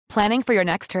Planning for your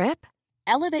next trip?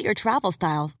 Elevate your travel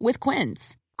style with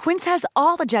Quince. Quince has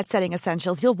all the jet-setting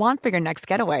essentials you'll want for your next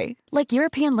getaway, like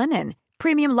European linen,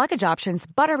 premium luggage options,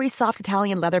 buttery soft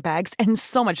Italian leather bags, and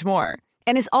so much more.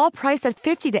 And is all priced at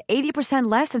 50 to 80%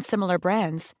 less than similar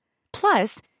brands.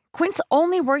 Plus, Quince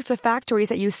only works with factories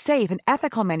that use safe and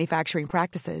ethical manufacturing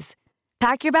practices.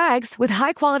 Pack your bags with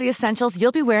high-quality essentials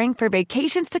you'll be wearing for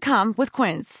vacations to come with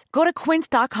Quince. Go to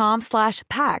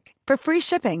quince.com/pack for free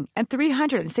shipping and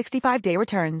 365-day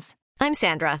returns. I'm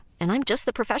Sandra, and I'm just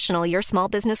the professional your small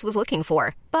business was looking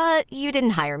for. But you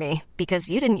didn't hire me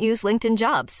because you didn't use LinkedIn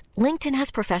Jobs. LinkedIn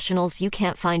has professionals you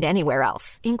can't find anywhere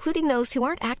else, including those who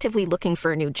aren't actively looking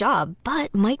for a new job,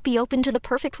 but might be open to the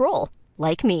perfect role,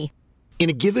 like me.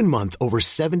 In a given month, over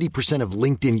 70% of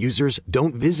LinkedIn users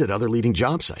don't visit other leading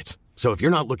job sites. So if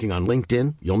you're not looking on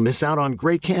LinkedIn, you'll miss out on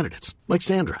great candidates like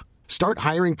Sandra. Start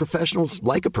hiring professionals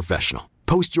like a professional.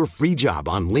 Post your free job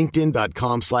on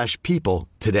linkedin.com/people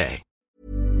today.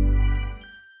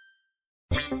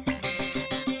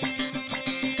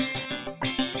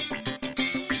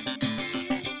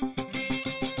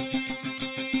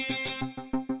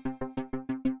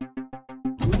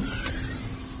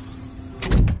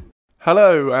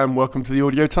 Hello and welcome to the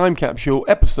Audio Time Capsule,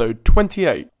 episode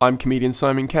 28. I'm comedian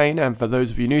Simon Kane, and for those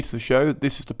of you new to the show,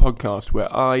 this is the podcast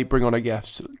where I bring on a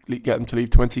guest, get them to leave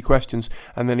 20 questions,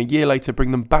 and then a year later bring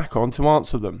them back on to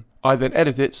answer them. I then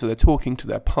edit it so they're talking to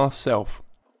their past self.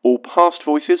 All past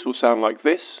voices will sound like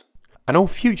this, and all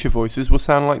future voices will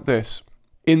sound like this.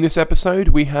 In this episode,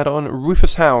 we had on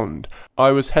Rufus Hound. I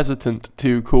was hesitant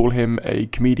to call him a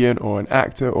comedian or an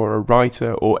actor or a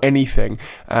writer or anything,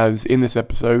 as in this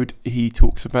episode, he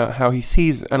talks about how he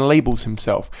sees and labels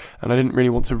himself, and I didn't really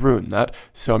want to ruin that,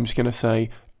 so I'm just going to say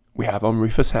we have on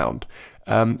Rufus Hound.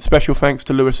 Special thanks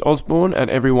to Lewis Osborne and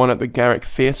everyone at the Garrick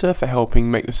Theatre for helping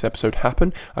make this episode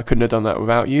happen. I couldn't have done that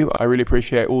without you. I really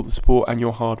appreciate all the support and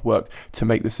your hard work to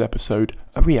make this episode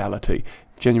a reality.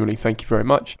 Genuinely, thank you very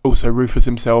much. Also, Rufus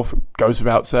himself goes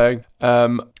without saying.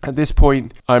 At this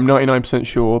point, I'm 99%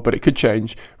 sure, but it could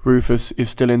change. Rufus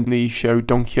is still in the show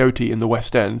Don Quixote in the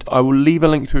West End. I will leave a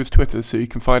link to his Twitter so you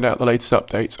can find out the latest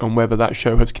updates on whether that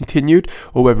show has continued,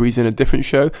 or whether he's in a different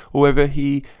show, or whether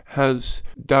he has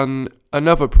done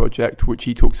another project which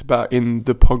he talks about in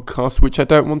the podcast, which I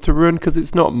don't want to ruin because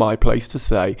it's not my place to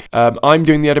say. I'm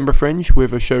doing the Edinburgh Fringe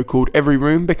with a show called Every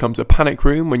Room Becomes a Panic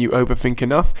Room When You Overthink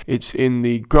Enough. It's in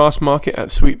the Grass Market at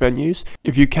Sweet Venues.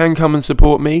 If you can come and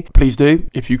support me, please do.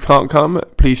 If you can't come,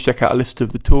 please check out a list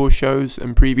of the tour shows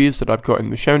and previews that I've got in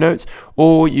the show notes,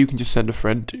 or you can just send a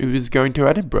friend who is going to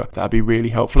Edinburgh. That'd be really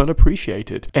helpful and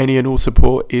appreciated. Any and all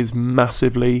support is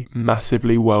massively,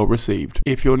 massively well received.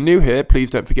 If you're new here, please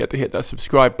don't forget to hit that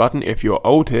subscribe button. If you're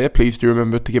old here, please do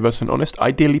remember to give us an honest,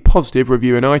 ideally positive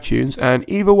review in iTunes, and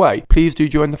either way, please do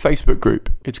join the Facebook group.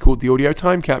 It's called the Audio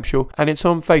Time Capsule, and it's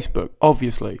on Facebook,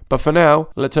 obviously. But for now,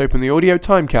 let's open the Audio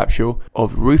Time Capsule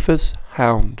of Rufus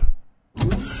Hound.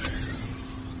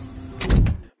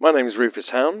 My name is Rufus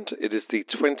Hound. It is the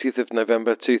 20th of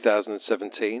November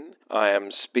 2017. I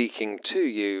am speaking to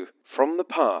you from the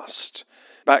past,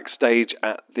 backstage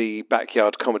at the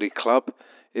Backyard Comedy Club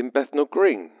in Bethnal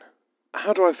Green.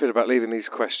 How do I feel about leaving these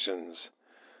questions?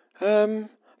 Don't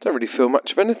really feel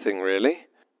much of anything, really.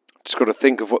 Just got to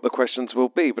think of what the questions will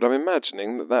be, but I'm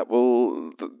imagining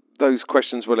those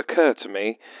questions will occur to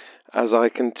me as I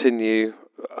continue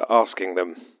asking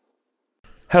them.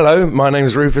 Hello, my name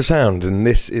is Rufus Hound, and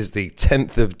this is the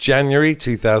 10th of January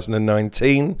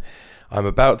 2019. I'm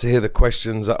about to hear the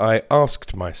questions that I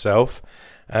asked myself,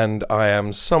 and I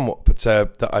am somewhat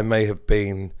perturbed that I may have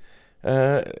been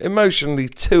emotionally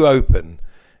too open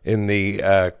in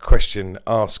the question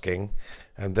asking,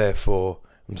 and therefore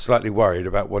I'm slightly worried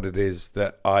about what it is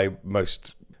that I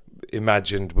most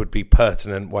imagined would be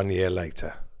pertinent 1 year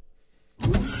later.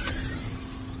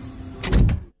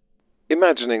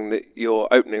 Imagining that you're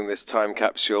opening this time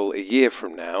capsule a year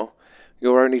from now,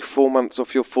 you're only 4 months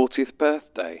off your 40th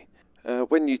birthday.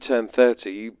 When you turned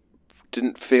 30, you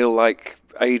didn't feel like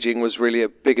aging was really a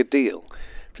bigger deal.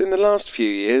 But in the last few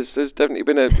years, there's definitely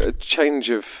been a change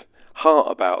of heart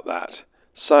about that.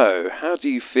 So, how do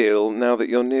you feel now that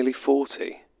you're nearly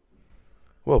 40?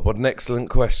 Well, what an excellent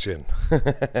question.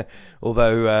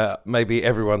 Although maybe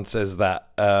everyone says that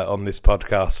on this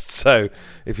podcast. So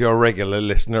if you're a regular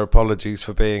listener, apologies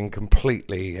for being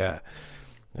completely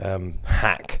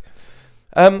hack.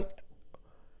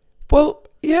 Well,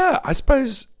 yeah, I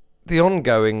suppose the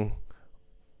ongoing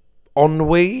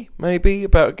ennui, maybe,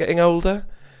 about getting older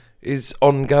is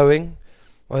ongoing.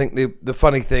 I think the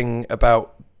funny thing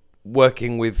about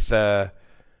working with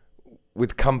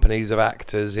companies of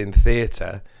actors in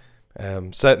theatre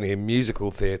certainly in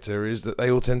musical theatre, is that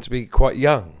they all tend to be quite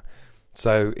young.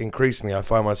 So increasingly I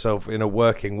find myself in a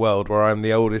working world where I'm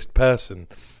the oldest person,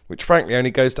 which frankly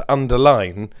only goes to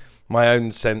underline my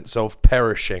own sense of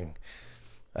perishing.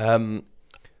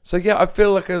 So yeah, I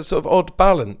feel like a sort of odd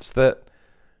balance that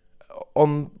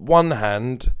on one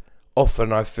hand,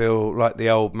 often I feel like the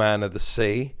old man of the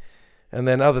sea, and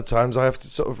then other times I have to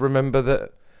sort of remember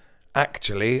that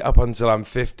actually, up until I'm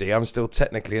 50, I'm still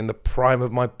technically in the prime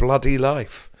of my bloody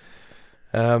life.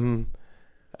 And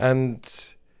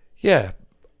yeah,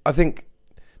 I think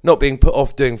not being put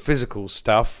off doing physical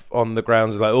stuff on the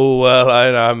grounds of like, oh, well,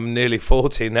 I'm nearly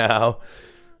 40 now.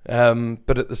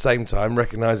 But at the same time,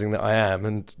 recognising that I am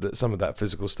and that some of that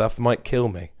physical stuff might kill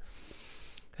me.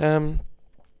 The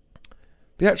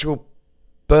actual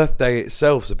birthday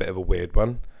itself's a bit of a weird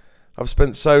one. I've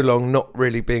spent so long not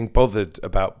really being bothered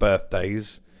about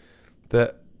birthdays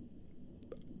that,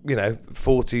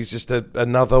 40 is just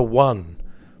another one.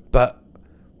 But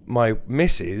my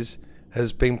missus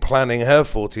has been planning her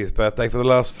 40th birthday for the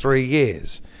last 3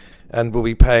 years and will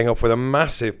be paying off with a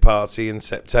massive party in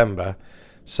September.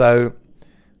 So,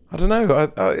 I don't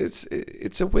know,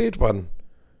 it's a weird one.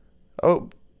 I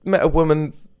met a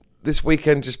woman this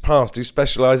weekend just past who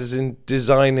specialises in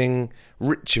designing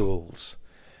rituals.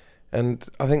 And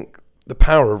I think the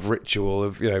power of ritual,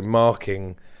 of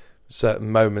marking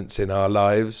certain moments in our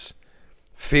lives,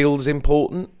 feels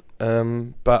important.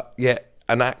 But yet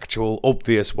an actual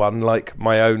obvious one, like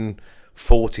my own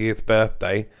 40th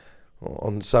birthday,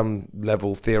 on some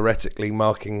level theoretically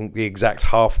marking the exact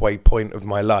halfway point of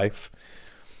my life,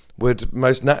 would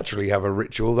most naturally have a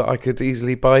ritual that I could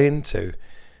easily buy into,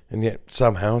 and yet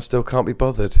somehow still can't be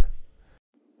bothered.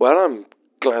 Well, I'm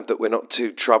glad that we're not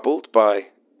too troubled by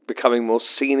becoming more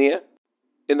senior.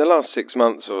 In the last 6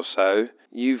 months or so,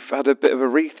 you've had a bit of a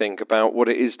rethink about what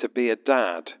it is to be a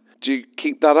dad. Do you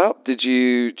keep that up? Did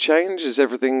you change? Is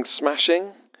everything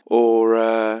smashing?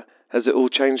 Or has it all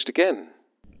changed again?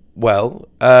 Well,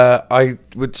 I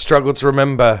would struggle to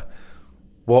remember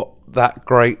what that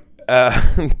great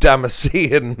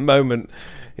Damascene moment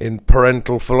in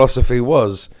parental philosophy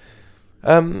was.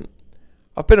 I've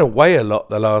been away a lot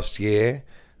the last year,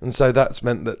 and so that's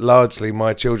meant that largely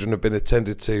my children have been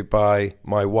attended to by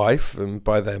my wife and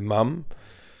by their mum.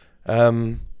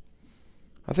 I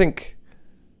think,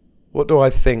 what do I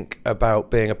think about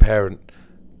being a parent?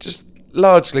 Just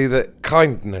largely that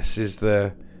kindness is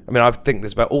I think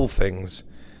this about all things,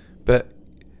 but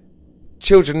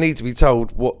children need to be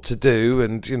told what to do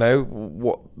and,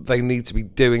 what they need to be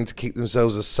doing to keep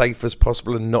themselves as safe as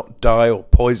possible and not die or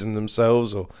poison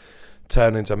themselves or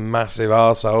turn into massive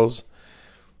arseholes.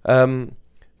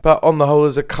 But on the whole,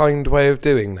 there's a kind way of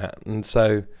doing that. And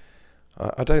so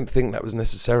I don't think that was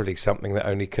necessarily something that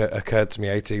only occurred to me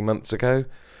 18 months ago,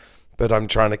 but I'm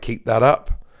trying to keep that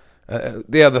up.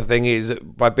 The other thing is,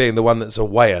 by being the one that's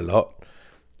away a lot,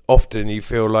 often you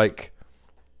feel like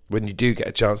when you do get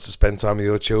a chance to spend time with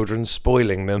your children,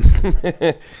 spoiling them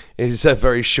is a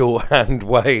very shorthand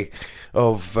way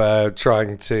of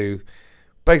trying to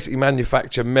basically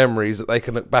manufacture memories that they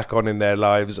can look back on in their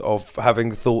lives of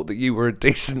having thought that you were a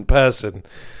decent person,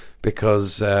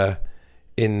 because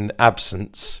in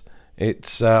absence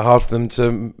it's hard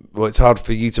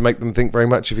for you to make them think very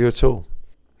much of you at all.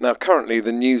 Now currently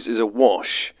the news is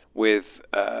awash with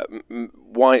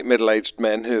white middle-aged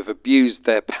men who have abused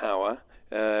their power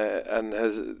and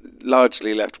has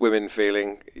largely left women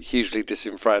feeling hugely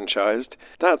disenfranchised.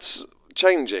 That's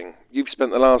changing. You've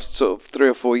spent the last sort of 3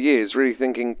 or 4 years really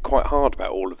thinking quite hard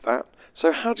about all of that.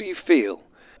 So how do you feel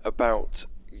about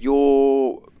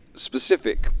your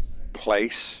specific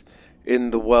place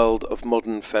in the world of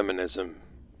modern feminism?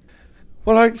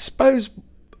 Well, I suppose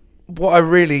what I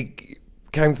really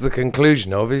came to the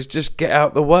conclusion of is just get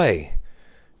out the way.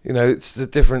 It's the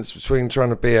difference between trying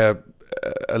to be a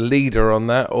leader on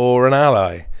that or an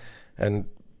ally. And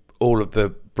all of the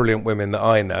brilliant women that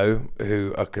I know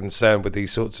who are concerned with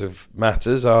these sorts of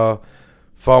matters are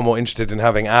far more interested in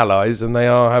having allies than they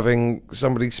are having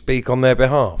somebody speak on their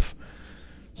behalf.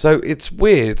 So it's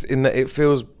weird in that it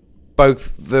feels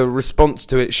both the response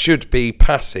to it should be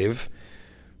passive,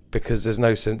 because there's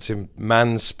no sense in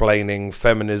mansplaining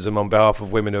feminism on behalf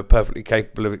of women who are perfectly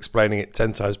capable of explaining it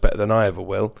 10 times better than I ever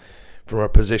will, from a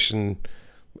position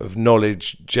of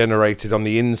knowledge generated on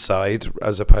the inside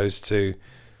as opposed to,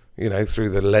 through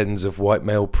the lens of white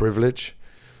male privilege.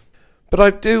 But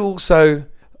I do also,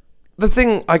 the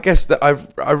thing I guess that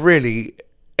I really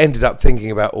ended up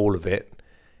thinking about all of it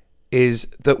is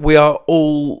that we are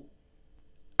all,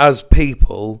 as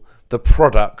people, the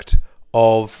product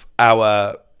of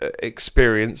our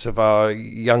experience of our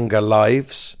younger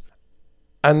lives.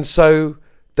 And so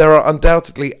there are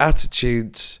undoubtedly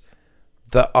attitudes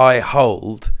that I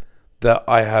hold that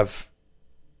I have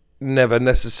never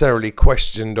necessarily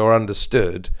questioned or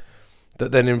understood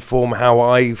that then inform how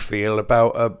I feel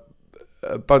about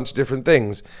a bunch of different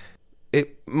things.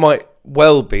 It might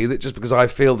well be that just because I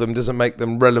feel them doesn't make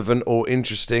them relevant or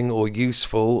interesting or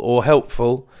useful or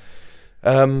helpful,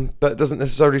 but it doesn't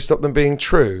necessarily stop them being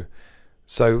true.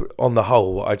 So on the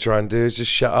whole, what I try and do is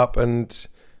just shut up and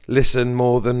listen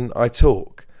more than I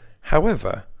talk.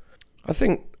 However, I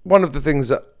think one of the things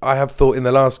that I have thought in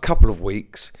the last couple of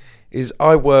weeks is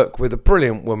I work with a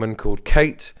brilliant woman called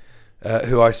Kate,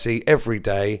 who I see every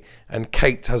day, and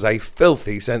Kate has a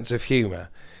filthy sense of humour.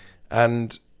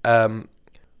 And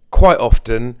quite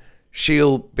often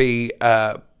she'll be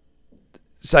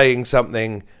saying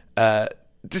something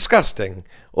disgusting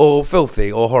or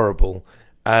filthy or horrible,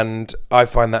 and I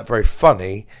find that very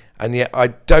funny, and yet I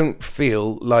don't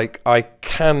feel like I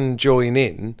can join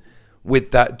in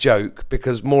with that joke,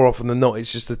 because more often than not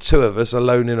it's just the two of us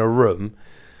alone in a room,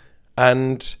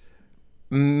 and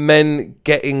men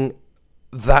getting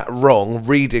that wrong,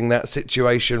 reading that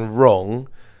situation wrong,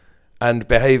 and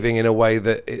behaving in a way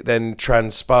that it then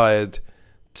transpired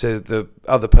to the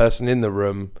other person in the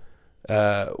room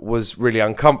was really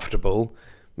uncomfortable,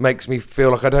 makes me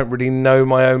feel like I don't really know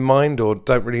my own mind, or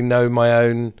don't really know my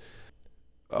own,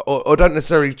 or don't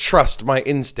necessarily trust my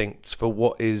instincts for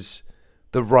what is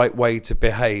the right way to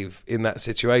behave in that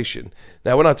situation.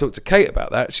 Now, when I talk to Kate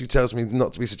about that, she tells me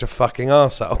not to be such a fucking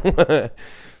arsehole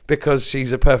because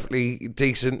she's a perfectly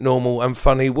decent, normal and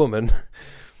funny woman.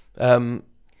 But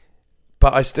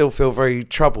I still feel very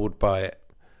troubled by it.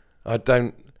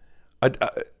 The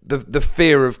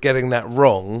fear of getting that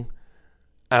wrong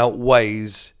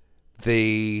outweighs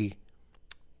the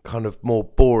kind of more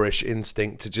boorish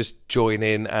instinct to just join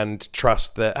in and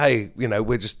trust that, hey,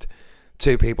 we're just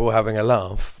two people having a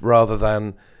laugh, rather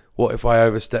than what if I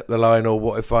overstep the line, or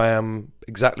what if I am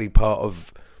exactly part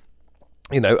of,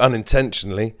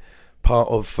 unintentionally part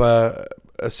of a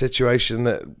situation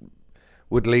that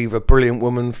would leave a brilliant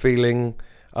woman feeling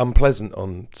unpleasant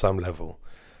on some level.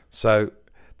 So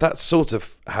that's sort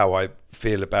of how I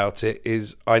feel about it,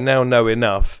 is I now know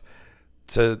enough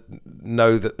to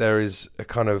know that there is a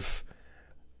kind of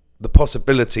the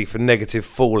possibility for negative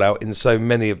fallout in so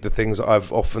many of the things that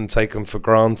I've often taken for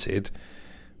granted,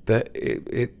 that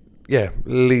it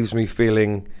leaves me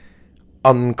feeling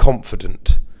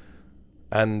unconfident.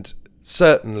 And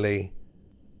certainly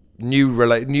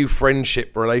new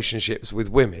friendship relationships with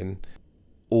women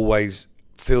always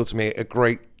feel to me a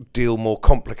great deal more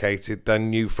complicated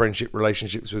than new friendship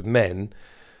relationships with men,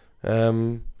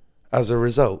 as a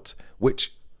result,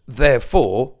 which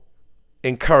therefore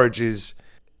encourages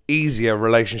easier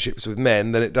relationships with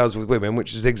men than it does with women,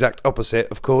 which is the exact opposite,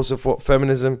 of course, of what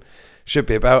feminism should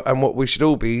be about and what we should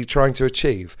all be trying to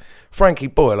achieve. Frankie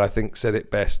Boyle, I think, said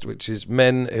it best, which is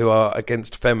men who are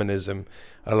against feminism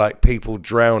are like people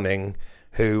drowning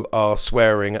who are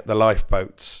swearing at the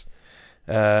lifeboats.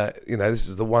 This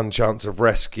is the one chance of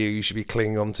rescue. You should be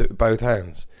clinging on to it with both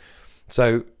hands.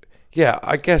 So, yeah,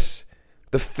 I guess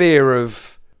the fear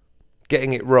of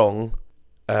getting it wrong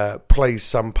plays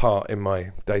some part in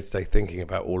my day-to-day thinking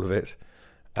about all of it.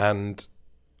 And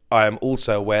I am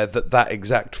also aware that that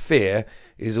exact fear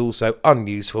is also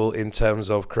unuseful in terms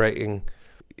of creating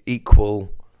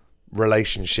equal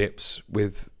relationships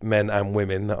with men and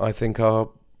women that I think are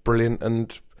brilliant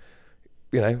and,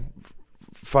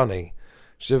 funny.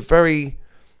 It's a very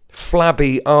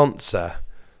flabby answer,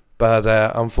 but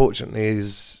unfortunately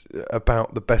is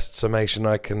about the best summation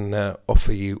I can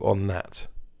offer you on that.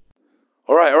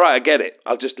 All right, I get it.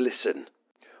 I'll just listen.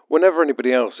 Whenever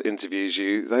anybody else interviews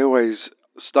you, they always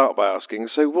start by asking,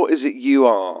 so what is it you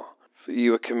are? Are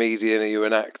you a comedian? Are you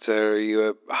an actor? Are you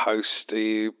a host?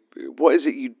 What is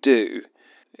it you do?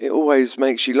 It always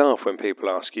makes you laugh when people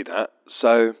ask you that.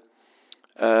 So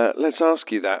let's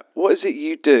ask you that. What is it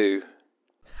you do?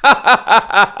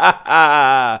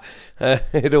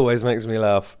 It always makes me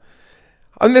laugh.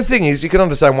 And the thing is, you can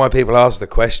understand why people ask the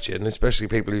question, especially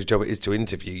people whose job it is to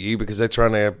interview you, because they're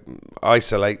trying to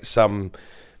isolate some,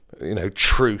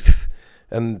 truth.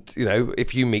 And,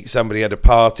 if you meet somebody at a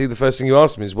party, the first thing you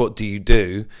ask them is, what do you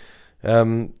do?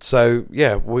 So,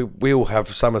 yeah, we all have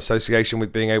some association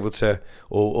with being able to,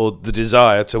 or the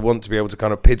desire to want to be able to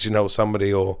kind of pigeonhole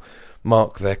somebody or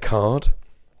mark their card.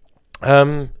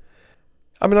 I've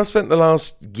spent the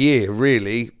last year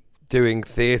really doing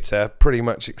theatre pretty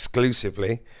much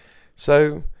exclusively.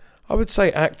 So I would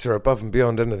say actor above and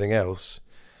beyond anything else.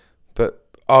 But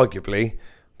arguably,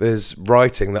 there's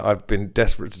writing that I've been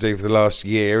desperate to do for the last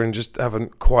year and just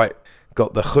haven't quite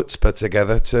got the chutzpah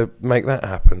together to make that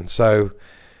happen. So,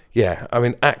 yeah, I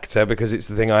mean, actor, because it's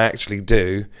the thing I actually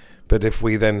do. But if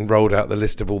we then rolled out the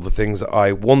list of all the things that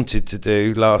I wanted to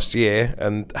do last year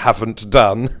and haven't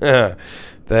done,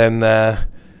 then,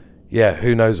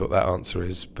 who knows what that answer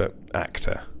is, but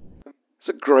actor. It's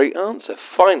a great answer.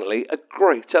 Finally, a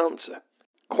great answer.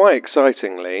 Quite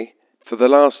excitingly, for the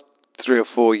last 3 or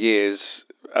 4 years,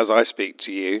 as I speak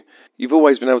to you, you've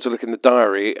always been able to look in the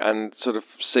diary and sort of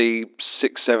see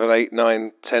 6, 7, 8,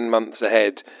 9, 10 months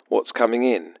ahead what's coming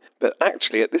in. But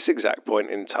actually, at this exact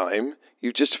point in time,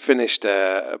 you've just finished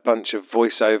a bunch of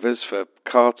voiceovers for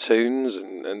cartoons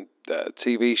and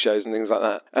TV shows and things like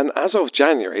that. And as of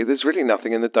January, there's really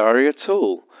nothing in the diary at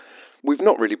all. We've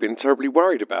not really been terribly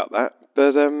worried about that.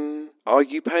 But are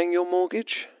you paying your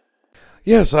mortgage?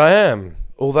 Yes, I am.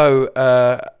 Although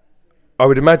I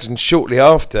would imagine shortly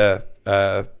after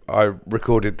I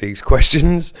recorded these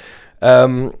questions,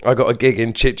 I got a gig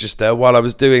in Chichester. While I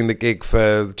was doing the gig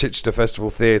for the Chichester Festival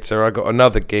Theatre, I got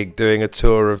another gig doing a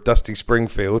tour of Dusty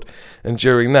Springfield, and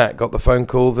during that got the phone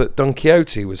call that Don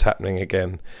Quixote was happening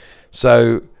again.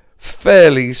 So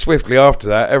fairly swiftly after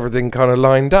that, everything kind of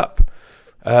lined up.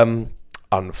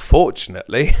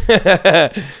 Unfortunately,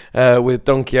 with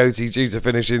Don Quixote due to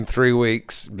finish in 3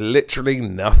 weeks, literally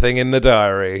nothing in the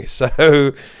diary.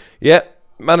 So, yeah,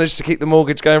 managed to keep the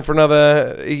mortgage going for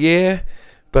another year.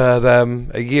 But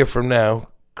a year from now,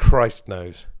 Christ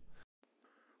knows.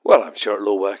 Well, I'm sure it'll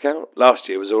all work out. Last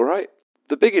year was all right.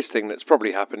 The biggest thing that's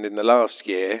probably happened in the last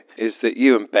year is that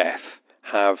you and Beth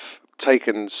have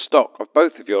taken stock of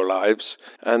both of your lives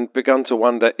and begun to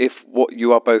wonder if what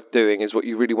you are both doing is what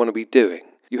you really want to be doing.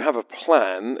 You have a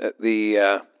plan at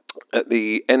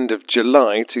the end of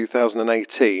July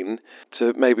 2018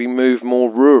 to maybe move more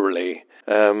rurally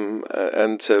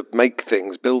and to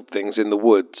build things in the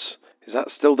woods. Is that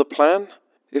still the plan?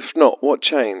 If not, what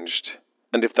changed?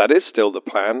 And if that is still the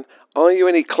plan, are you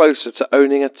any closer to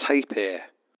owning a tapir?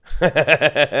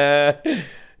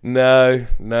 No,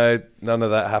 none of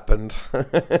that happened.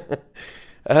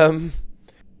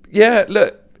 Yeah,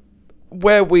 look,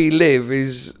 where we live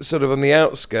is sort of on the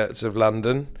outskirts of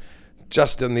London,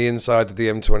 just on the inside of the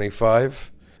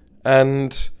M25.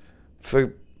 And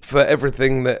for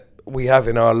everything that we have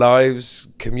in our lives,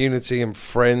 community and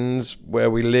friends, where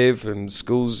we live and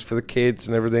schools for the kids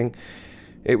and everything,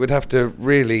 it would have to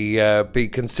really be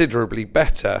considerably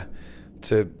better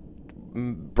to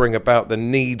bring about the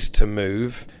need to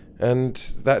move, and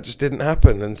that just didn't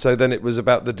happen. And so then it was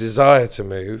about the desire to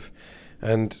move,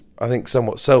 and I think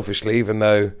somewhat selfishly, even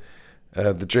though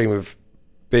the dream of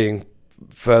being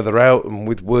further out and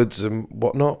with woods and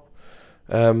whatnot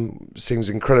seems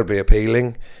incredibly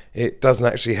appealing, it doesn't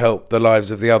actually help the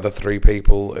lives of the other 3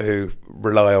 people who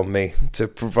rely on me to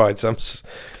provide some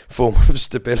form of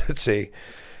stability.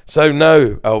 So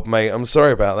no, old mate, I'm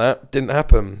sorry about that. Didn't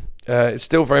happen. It's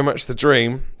still very much the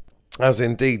dream, as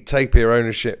indeed tapir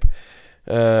ownership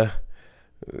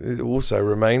also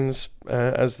remains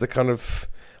as the kind of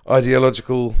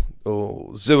ideological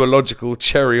or zoological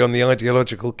cherry on the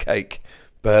ideological cake.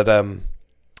 But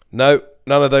no,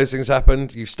 none of those things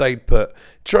happened. You stayed put.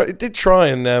 Did try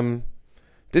and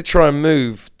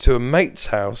move to a mate's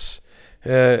house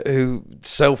who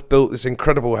self-built this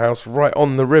incredible house right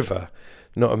on the river,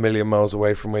 not a million miles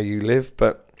away from where you live,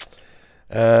 but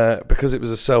because it was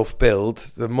a self-build,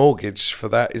 the mortgage for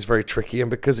that is very tricky,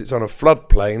 and because it's on a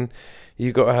floodplain,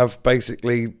 you've got to have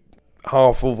basically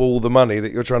half of all the money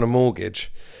that you're trying to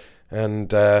mortgage,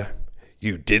 and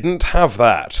you didn't have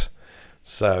that.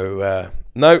 So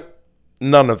no,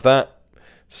 none of that.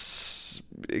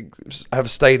 Have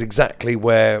stayed exactly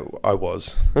where I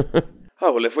was.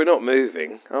 Oh, well, if we're not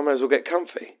moving, I may as well get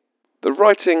comfy. The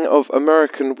writing of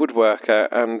American woodworker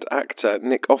and actor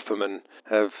Nick Offerman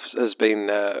has been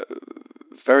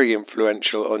very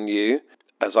influential on you,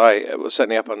 as I was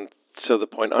certainly up until the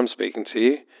point I'm speaking to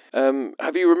you.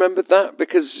 Have you remembered that?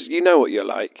 Because you know what you're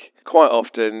like. Quite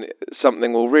often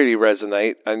something will really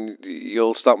resonate and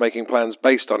you'll start making plans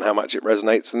based on how much it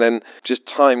resonates, and then just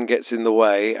time gets in the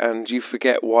way and you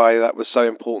forget why that was so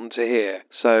important to hear.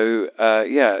 So,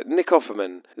 Nick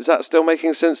Offerman, is that still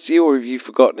making sense to you, or have you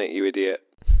forgotten it, you idiot?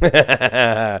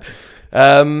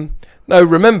 No,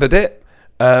 remembered it.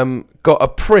 Got a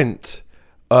print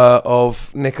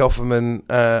of Nick Offerman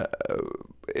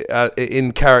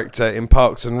in character in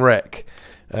Parks and Rec.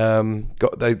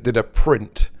 They did a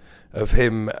print of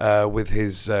him with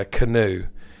his canoe,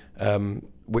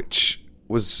 which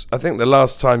was, I think, the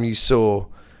last time you saw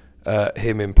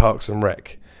him in Parks and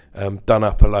Rec, done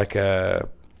up like a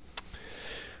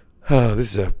Oh,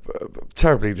 this is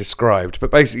terribly described, but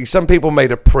basically some people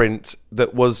made a print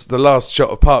that was the last shot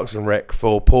of Parks and Rec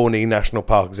for Pawnee National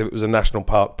Park, as if it was a national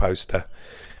park poster.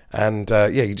 And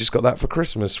you just got that for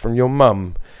Christmas from your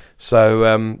mum.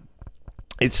 So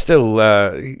it's still,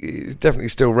 it definitely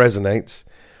still resonates.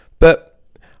 But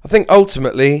I think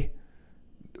ultimately,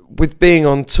 with being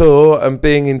on tour and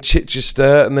being in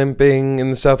Chichester and then being in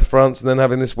the south of France and then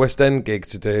having this West End gig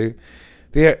to do,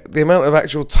 the amount of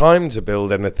actual time to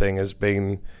build anything has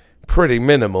been pretty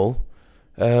minimal.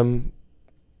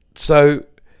 So,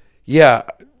 yeah,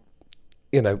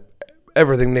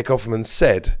 everything Nick Offerman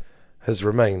said has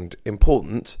remained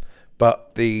important,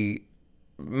 but the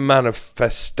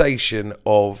manifestation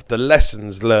of the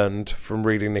lessons learned from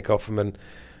reading Nick Offerman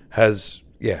has,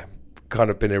 kind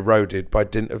of been eroded by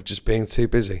dint of just being too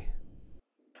busy.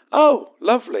 Oh,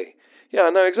 lovely. Yeah,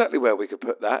 I know exactly where we could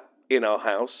put that in our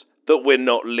house, that we're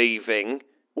not leaving.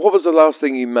 What was the last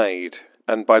thing you made?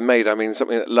 And by made, I mean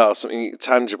something that lasts, something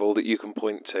tangible that you can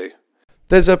point to.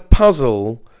 There's a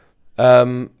puzzle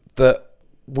that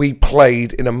we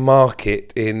played in a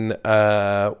market in,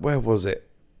 where was it?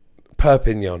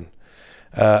 Perpignan,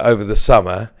 over the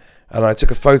summer. And I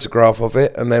took a photograph of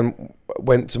it and then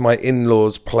went to my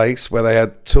in-laws' place where they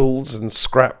had tools and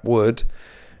scrap wood.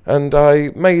 And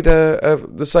I made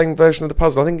the same version of the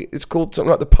puzzle. I think it's called something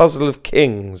like the Puzzle of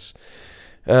Kings.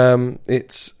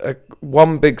 It's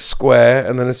one big square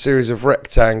and then a series of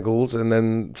rectangles and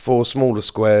then 4 smaller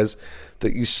squares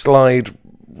that you slide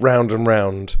round and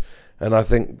round. And I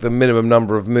think the minimum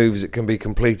number of moves it can be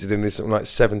completed in is something like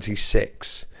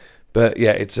 76. But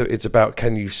yeah, it's about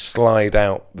can you slide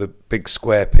out the big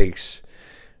square piece.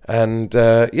 And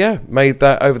made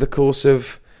that over the course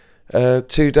of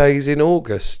 2 days in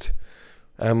August.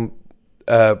 Then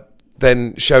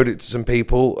showed it to some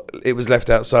people. It was left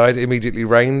outside, immediately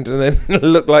rained, and then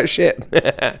looked like shit.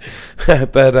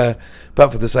 But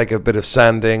for the sake of a bit of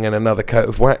sanding and another coat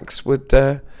of wax, was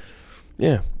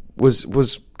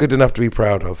good enough to be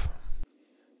proud of.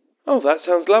 Oh, that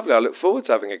sounds lovely. I look forward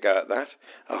to having a go at that.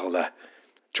 I'll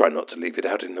try not to leave it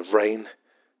out in the rain.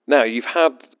 Now, you've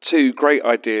had 2 great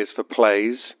ideas for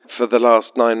plays for the last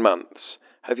 9 months.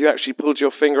 Have you actually pulled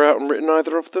your finger out and written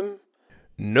either of them?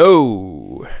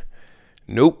 No.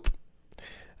 Nope.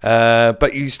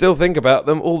 But you still think about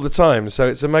them all the time, so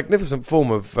it's a magnificent form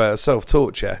of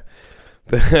self-torture.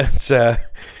 That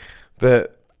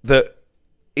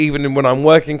even when I'm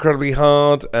working incredibly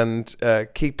hard and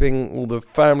keeping all the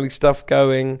family stuff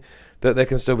going, that there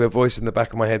can still be a voice in the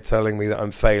back of my head telling me that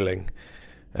I'm failing.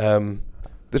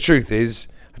 The truth is,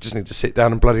 I just need to sit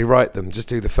down and bloody write them. Just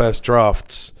do the first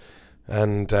drafts.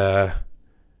 And,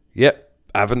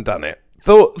 haven't done it.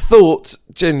 Thought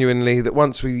genuinely that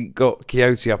once we got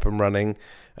Quixote up and running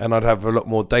and I'd have a lot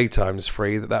more daytimes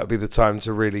free, that would be the time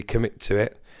to really commit to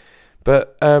it.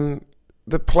 But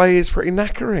the play is pretty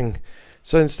knackering.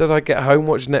 So instead I get home,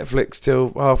 watch Netflix till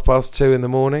 2:30 in the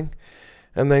morning,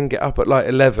 and then get up at like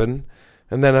 11,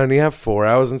 and then only have 4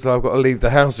 hours until I've got to leave the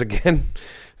house again.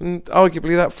 And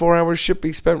arguably that 4 hours should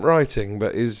be spent writing,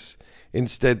 but is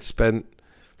instead spent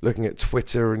looking at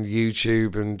Twitter and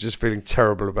YouTube and just feeling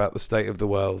terrible about the state of the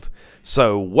world.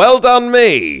 So, well done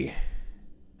me!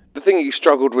 The thing you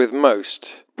struggled with most,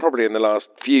 probably in the last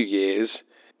few years,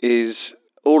 is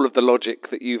all of the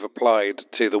logic that you've applied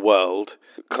to the world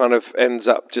kind of ends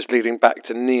up just leading back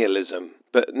to nihilism.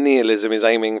 But nihilism is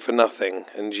aiming for nothing,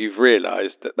 and you've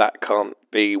realised that can't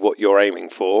be what you're aiming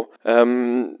for.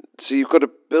 So you've got to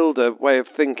build a way of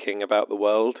thinking about the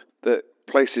world that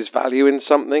places value in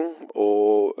something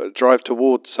or drive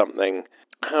towards something.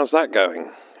 How's that going?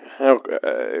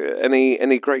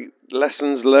 Any great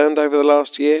lessons learned over the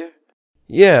last year?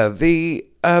 Yeah, the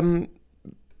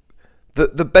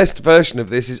best version of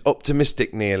this is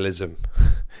optimistic nihilism,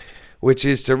 which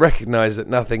is to recognise that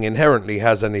nothing inherently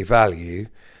has any value,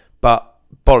 but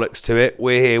bollocks to it,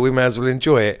 we're here, we may as well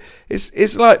enjoy it.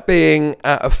 It's like being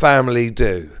at a family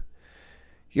do.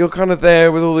 You're kind of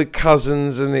there with all the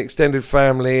cousins and the extended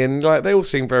family, and like they all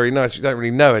seem very nice. You don't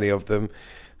really know any of them.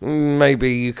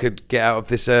 Maybe you could get out of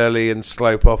this early and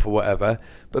slope off or whatever.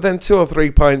 But then 2 or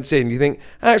 3 pints in, you think,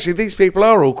 actually, these people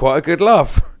are all quite a good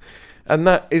laugh. And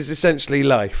that is essentially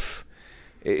life.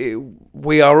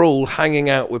 We are all hanging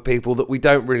out with people that we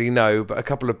don't really know, but a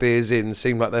couple of beers in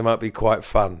seem like they might be quite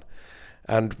fun.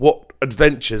 And what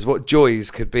adventures, what joys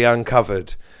could be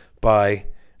uncovered by,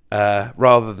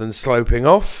 rather than sloping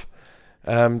off,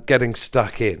 getting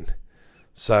stuck in.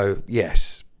 So,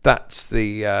 yes, that's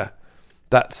the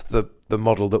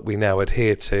model that we now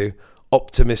adhere to,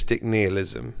 optimistic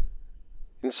nihilism.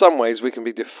 In some ways, we can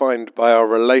be defined by our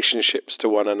relationships to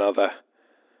one another.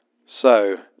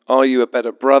 So, Are you a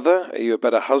better brother? Are you a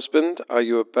better husband? Are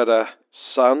you a better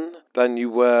son than you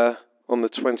were on the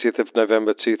 20th of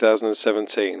November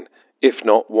 2017? If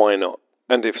not, why not?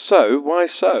 And if so, why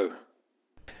so?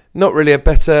 Not really a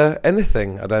better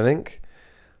anything, I don't think.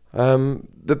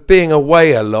 The being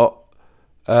away a lot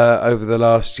over the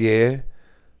last year,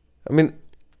 I mean,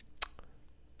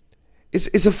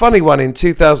 it's a funny one in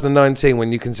 2019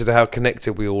 when you consider how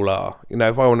connected we all are. You know,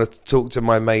 if I want to talk to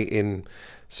my mate in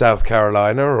South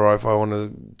Carolina, or if I want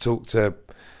to talk to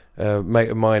a mate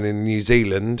of mine in New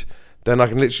Zealand, then I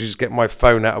can literally just get my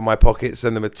phone out of my pocket,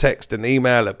 send them a text, an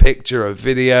email, a picture, a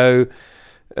video,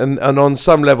 and on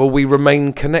some level we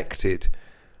remain connected.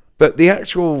 But the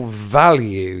actual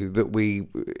value that we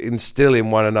instill in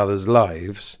one another's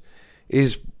lives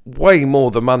is way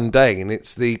more the mundane.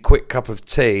 It's the quick cup of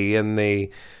tea and the,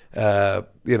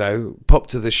 pop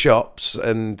to the shops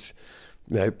and,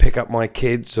 pick up my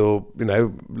kids, or,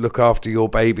 look after your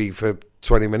baby for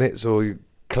 20 minutes, or you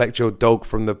collect your dog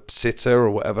from the sitter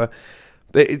or whatever.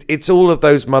 It's all of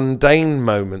those mundane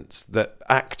moments that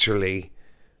actually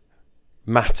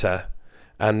matter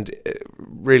and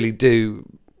really do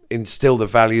instill the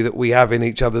value that we have in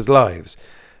each other's lives.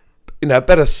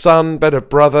 Better son, better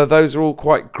brother, those are all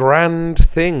quite grand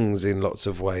things in lots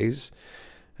of ways.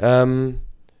 When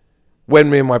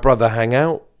me and my brother hang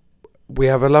out, we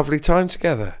have a lovely time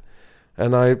together.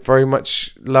 And I very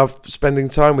much love spending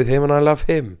time with him, and I love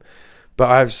him. But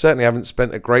I certainly haven't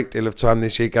spent a great deal of time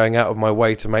this year going out of my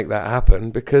way to make that happen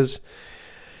because,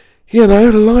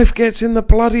 life gets in the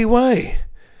bloody way.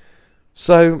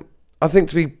 So I think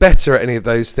to be better at any of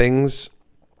those things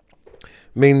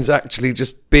means actually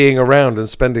just being around and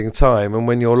spending time. And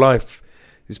when your life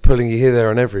is pulling you here, there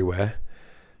and everywhere,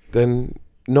 then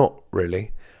not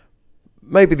really.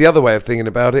 Maybe the other way of thinking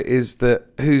about it is that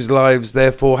whose lives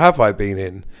therefore have I been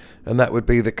in? And that would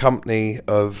be the company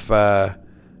of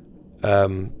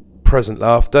Present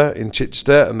Laughter in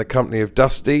Chichester, and the company of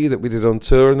Dusty that we did on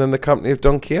tour, and then the company of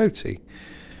Don Quixote.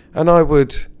 And I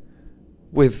would,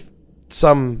 with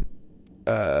some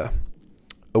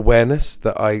awareness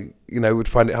that I would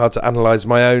find it hard to analyse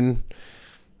my own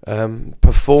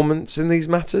performance in these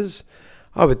matters,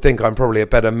 I would think I'm probably a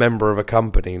better member of a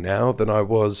company now than I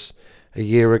was a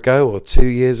year ago or 2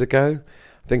 years ago.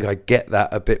 I think I get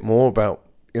that a bit more about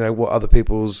what other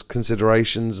people's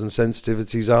considerations and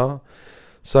sensitivities are.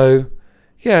 So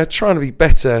yeah, trying to be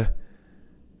better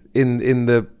in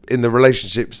the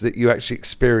relationships that you actually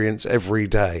experience every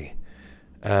day,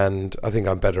 and I think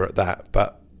I'm better at that.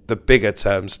 But the bigger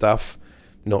term stuff,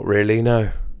 not really,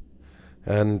 no.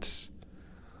 And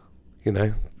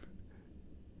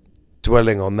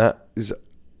dwelling on that is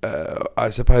I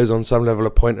suppose on some level a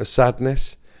point of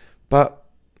sadness, but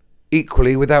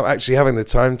equally without actually having the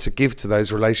time to give to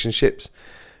those relationships,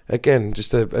 again,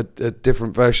 just a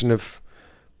different version of,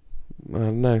 I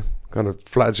don't know, kind of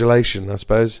flagellation, I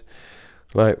suppose.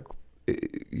 Like,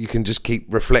 you can just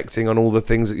keep reflecting on all the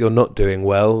things that you're not doing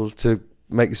well to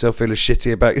make yourself feel as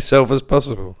shitty about yourself as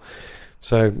possible.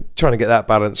 So trying to get that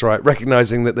balance right,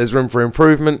 recognising that there's room for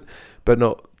improvement, but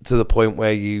not to the point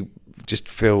where you just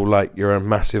feel like you're a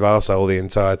massive arsehole the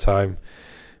entire time,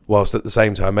 whilst at the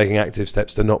same time making active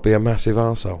steps to not be a massive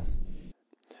arsehole.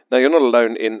 Now, you're not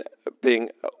alone in being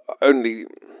only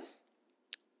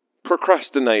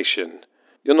procrastination.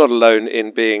 You're not alone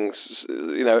in being,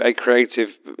 a creative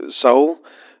soul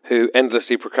who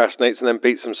endlessly procrastinates and then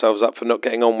beats themselves up for not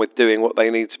getting on with doing what they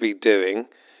need to be doing.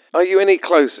 Are you any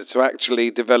closer to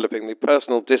actually developing the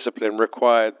personal discipline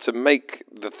required to make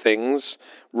the things,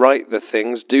 write the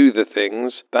things, do the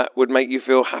things that would make you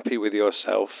feel happy with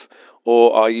yourself?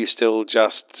 Or are you still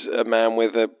just a man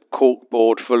with a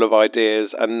corkboard full of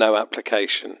ideas and no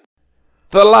application?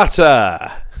 The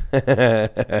latter!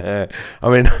 I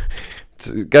mean,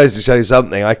 it goes to show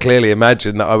something. I clearly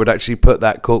imagined that I would actually put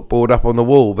that corkboard up on the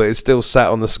wall, but it's still sat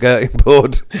on the skirting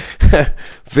board,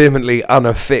 vehemently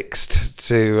unaffixed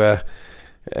to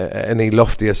any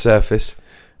loftier surface.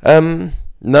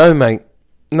 No, mate.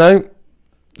 No.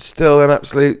 Still an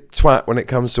absolute twat when it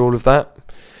comes to all of that.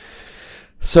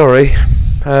 Sorry.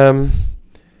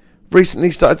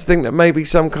 Recently started to think that maybe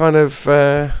some kind of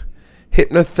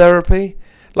hypnotherapy.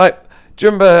 Like, do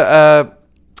you remember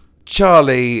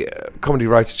comedy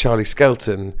writer Charlie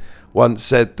Skelton once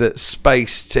said that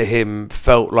space to him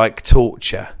felt like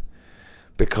torture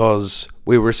because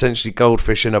we were essentially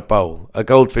goldfish in a bowl. A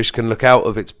goldfish can look out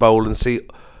of its bowl and see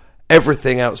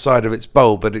everything outside of its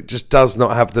bowl, but it just does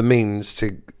not have the means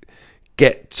to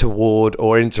get toward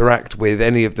or interact with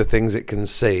any of the things it can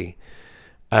see.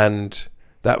 And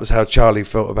that was how Charlie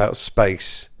felt about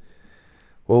space.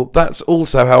 Well, that's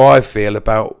also how I feel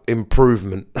about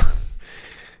improvement.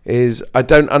 Is I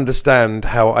don't understand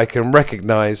how I can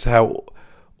recognise how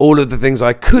all of the things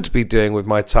I could be doing with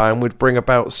my time would bring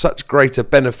about such greater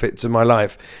benefit to my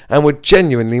life and would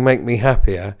genuinely make me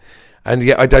happier, and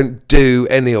yet I don't do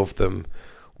any of them.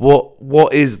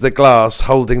 What is the glass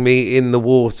holding me in the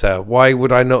water? Why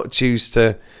would I not choose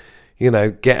to,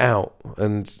 get out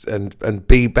and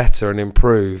be better and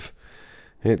improve?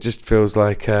 It just feels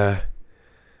like,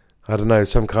 I don't know,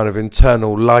 some kind of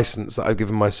internal license that I've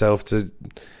given myself to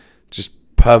just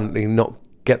permanently not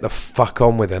get the fuck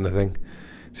on with anything.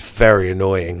 It's very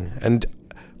annoying. And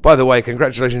by the way,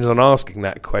 congratulations on asking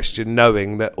that question,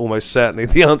 knowing that almost certainly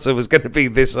the answer was going to be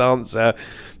this answer,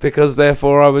 because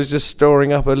therefore I was just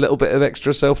storing up a little bit of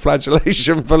extra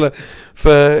self-flagellation for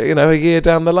a year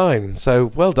down the line. So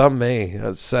well done me.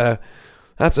 That's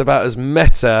about as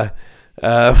meta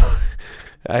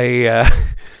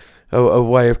a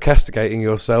way of castigating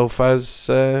yourself as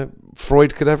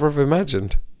Freud could ever have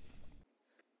imagined.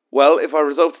 Well, if I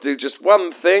resolve to do just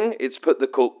one thing, it's put the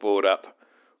corkboard up.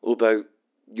 Although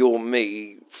you're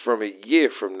me from a year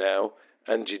from now,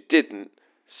 and you didn't,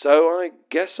 so I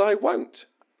guess I won't.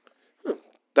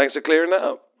 Thanks for clearing that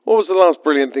up. What was the last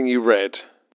brilliant thing you read?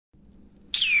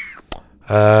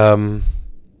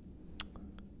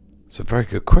 It's a very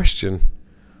good question.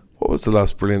 What was the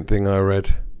last brilliant thing I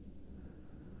read?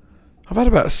 I've had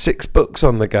about 6 books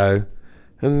on the go,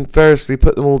 and variously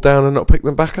put them all down and not pick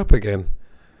them back up again.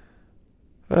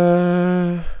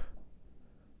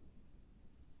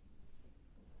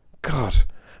 God,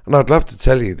 and I'd love to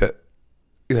tell you that,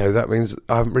 that means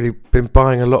I haven't really been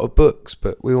buying a lot of books,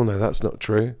 but we all know that's not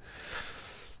true.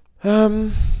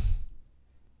 God,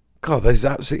 this is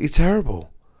absolutely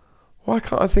terrible. Why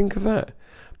can't I think of that?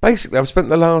 Basically, I've spent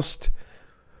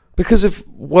because of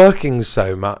working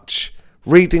so much,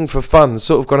 reading for fun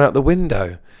sort of gone out the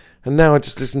window. And now I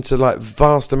just listen to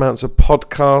vast amounts of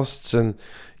podcasts and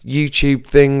YouTube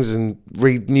things and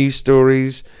read news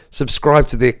stories, subscribe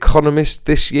to The Economist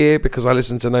this year because I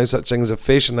listen to No Such Thing as a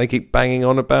Fish and they keep banging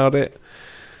on about it.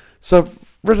 So I've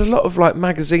read a lot of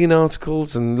magazine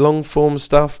articles and long form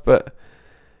stuff, but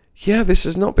yeah, this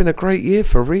has not been a great year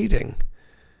for reading.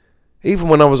 Even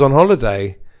when I was on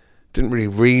holiday, didn't really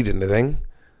read anything.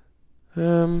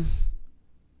 What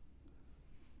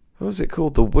was it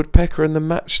called? The Woodpecker and the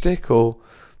Matchstick, or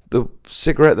The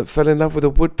Cigarette That Fell in Love with a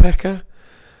Woodpecker?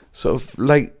 Sort of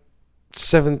late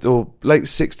 60s,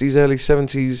 early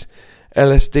 70s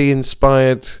LSD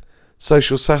inspired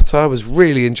social satire. Was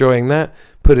really enjoying that.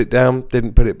 Put it down,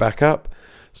 didn't put it back up.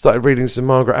 Started reading some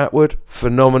Margaret Atwood,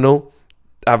 phenomenal.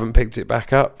 Haven't picked it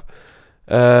back up.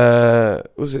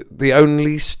 Was it The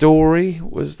Only Story?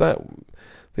 Was that?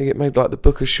 I think it made the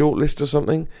Booker shortlist or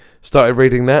something. Started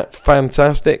reading that,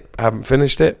 fantastic. Haven't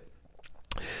finished it.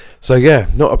 So yeah,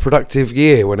 not a productive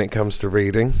year when it comes to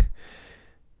reading.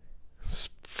 It's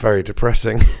very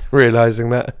depressing, realising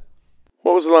that.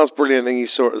 What was the last brilliant thing you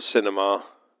saw at the cinema?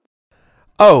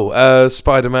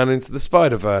 Spider-Man Into the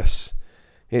Spider-Verse.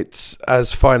 It's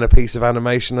as fine a piece of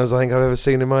animation as I think I've ever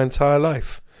seen in my entire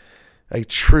life. A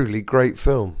truly great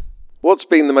film. What's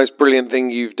been the most brilliant thing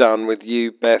you've done with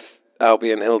you, Beth,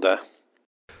 Albie and Hilda?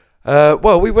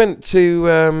 Well, we went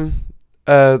to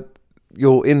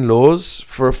your in-laws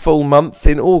for a full month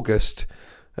in August.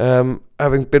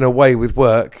 Having been away with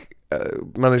work,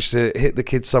 managed to hit the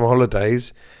kids' summer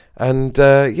holidays, and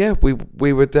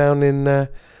we were down in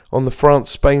on the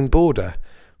France-Spain border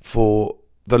for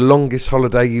the longest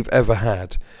holiday you've ever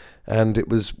had, and it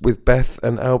was with Beth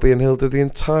and Albie and Hilda the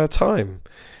entire time,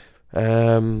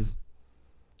 and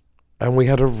we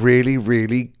had a really,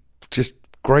 really just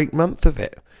great month of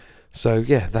it. So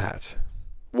yeah, that.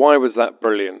 Why was that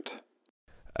brilliant?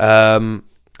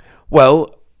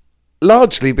 Well,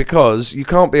 largely because you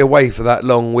can't be away for that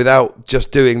long without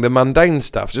just doing the mundane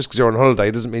stuff. Just because you're on holiday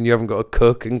doesn't mean you haven't got to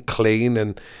cook and clean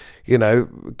and,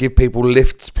 give people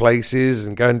lifts places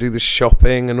and go and do the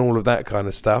shopping and all of that kind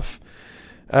of stuff.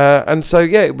 And so,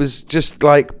 yeah, it was just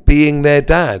like being their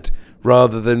dad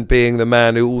rather than being the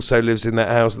man who also lives in that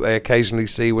house that they occasionally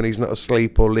see when he's not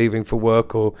asleep or leaving for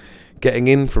work or getting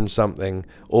in from something,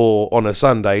 or on a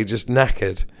Sunday just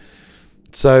knackered.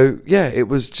 So, yeah, it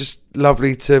was just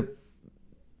lovely to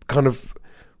kind of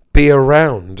be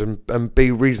around and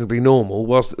be reasonably normal,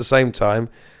 whilst at the same time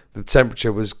the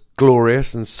temperature was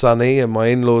glorious and sunny, and my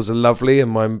in-laws are lovely,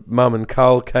 and my mum and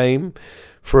Carl came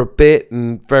for a bit,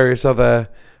 and various other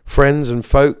friends and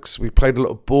folks. We played a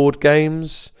lot of board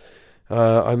games.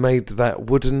 I made that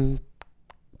wooden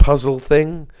puzzle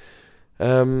thing.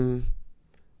 And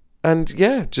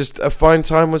yeah, just a fine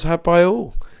time was had by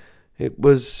all. It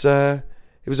was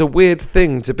it was a weird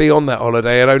thing to be on that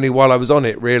holiday, and only while I was on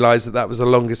it realised that was the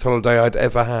longest holiday I'd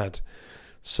ever had.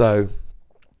 So,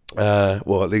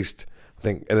 well, at least I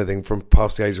think anything from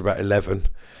past the age of about 11.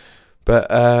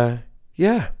 But,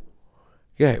 yeah,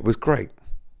 it was great.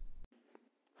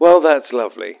 Well, that's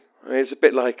lovely. I mean, it's a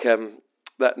bit like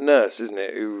that nurse, isn't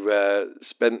it, who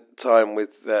spent time with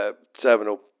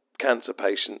terminal cancer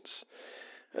patients.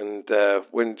 And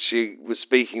when she was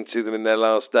speaking to them in their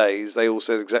last days, they all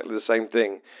said exactly the same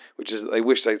thing, which is that they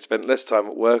wish they'd spent less time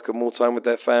at work and more time with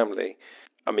their family.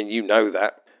 I mean, you know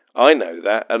that. I know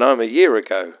that, and I'm a year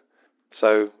ago.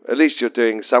 So at least you're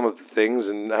doing some of the things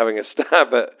and having a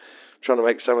stab at trying to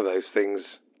make some of those things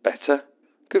better.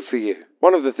 Good for you.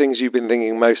 One of the things you've been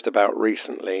thinking most about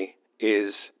recently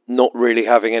is not really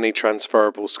having any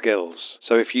transferable skills.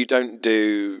 So if you don't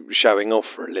do showing off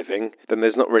for a living, then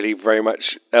there's not really very much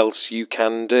else you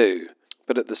can do.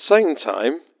 But at the same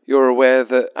time, you're aware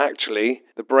that actually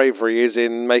the bravery is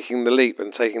in making the leap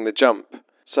and taking the jump.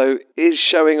 So is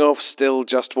showing off still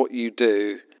just what you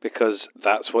do because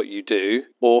that's what you do?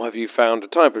 Or have you found a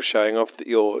type of showing off that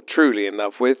you're truly in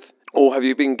love with? Or have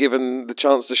you been given the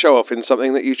chance to show off in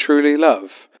something that you truly love?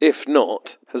 If not,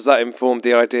 has that informed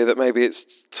the idea that maybe it's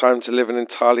time to live an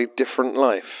entirely different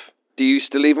life? Do you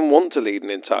still even want to lead an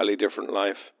entirely different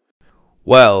life?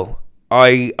 Well,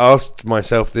 I asked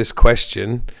myself this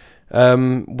question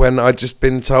when I'd just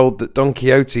been told that Don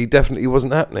Quixote definitely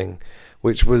wasn't happening,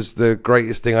 which was the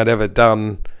greatest thing I'd ever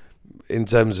done in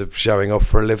terms of showing off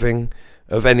for a living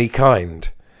of any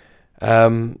kind.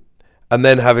 And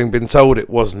then having been told it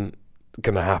wasn't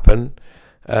going to happen,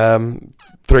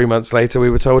 3 months later we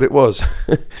were told it was.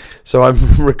 So I'm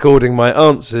recording my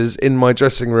answers in my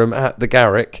dressing room at the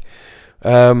Garrick,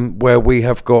 where we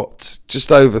have got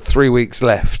just over 3 weeks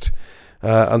left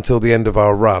until the end of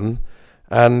our run.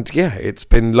 And yeah, it's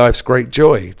been life's great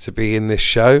joy to be in this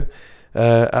show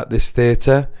at this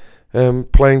theatre,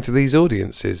 playing to these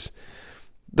audiences.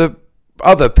 The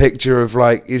other picture of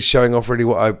like, is showing off really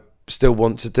what I still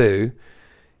want to do?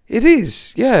 It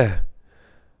is, yeah.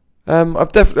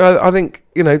 I think,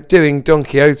 you know, doing Don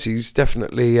Quixote's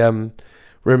definitely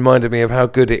reminded me of how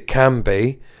good it can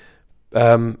be.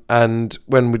 And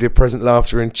when we did Present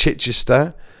Laughter in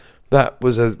Chichester, that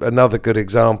was another good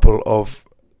example of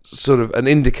sort of an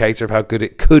indicator of how good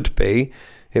it could be.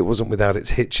 It wasn't without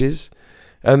its hitches.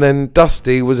 And then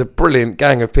Dusty was a brilliant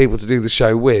gang of people to do the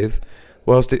show with,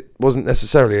 whilst it wasn't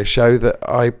necessarily a show that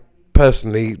I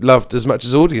personally loved as much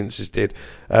as audiences did.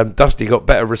 Dusty got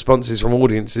better responses from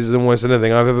audiences than almost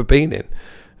anything I've ever been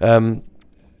in.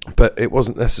 But it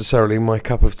wasn't necessarily my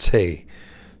cup of tea.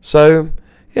 So,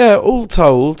 yeah, all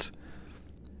told,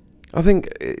 I think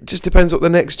it just depends what the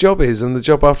next job is, and the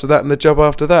job after that, and the job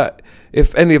after that.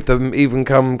 If any of them even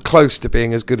come close to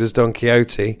being as good as Don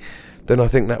Quixote, then I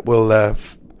think that will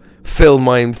fill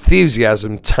my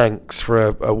enthusiasm tanks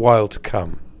for a while to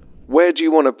come. Where do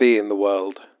you want to be in the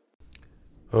world?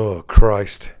 Oh,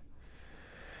 Christ.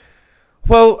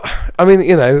 Well, I mean,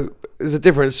 you know, there's a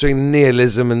difference between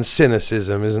nihilism and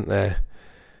cynicism, isn't there?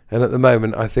 And at the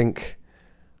moment, I think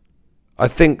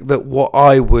that what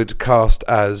I would cast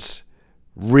as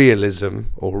realism,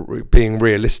 or being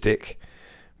realistic,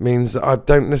 means that I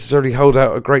don't necessarily hold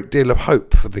out a great deal of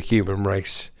hope for the human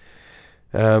race.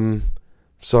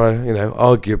 So, you know,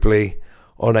 arguably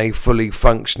on a fully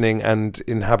functioning and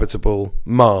inhabitable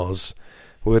Mars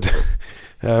would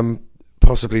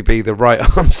possibly be the right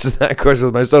answer to that question,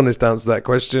 the most honest answer to that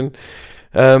question.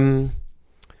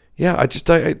 Yeah, I just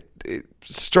don't. It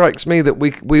strikes me that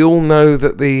we all know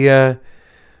that we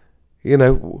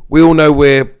all know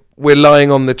we're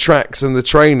lying on the tracks and the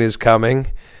train is coming,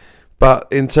 but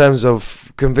in terms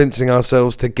of convincing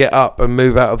ourselves to get up and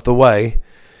move out of the way,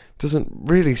 doesn't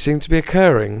really seem to be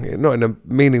occurring, not in a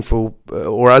meaningful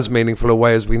or as meaningful a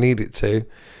way as we need it to.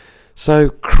 So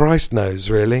Christ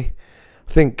knows, really.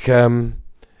 I think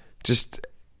just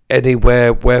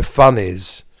anywhere where fun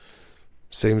is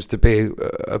seems to be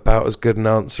about as good an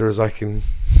answer as I can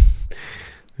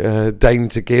deign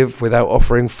to give without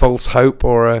offering false hope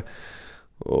or a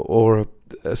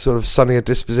sort of sunnier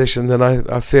disposition than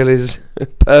I feel is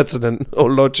pertinent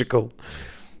or logical.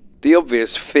 The obvious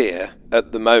fear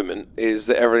at the moment is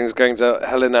that everything's going to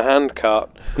hell in a handcart.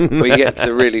 We get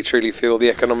to really truly feel the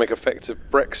economic effects of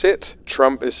Brexit.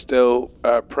 Trump is still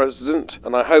president,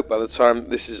 and I hope by the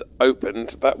time this is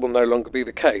opened that will no longer be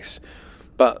the case.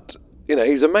 But, you know,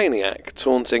 he's a maniac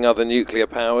taunting other nuclear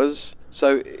powers.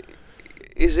 So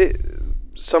is it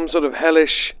some sort of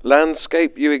hellish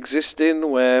landscape you exist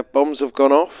in where bombs have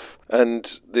gone off and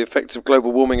the effects of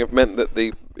global warming have meant that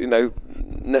the, you know,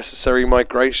 unnecessary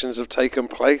migrations have taken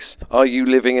place? Are you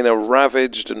living in a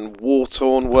ravaged and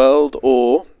war-torn world,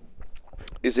 or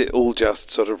is it all just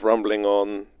sort of rumbling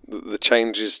on, the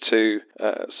changes too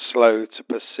slow to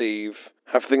perceive?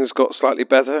 Have things got slightly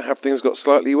better? Have things got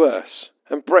slightly worse?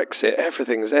 And Brexit,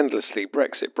 everything's endlessly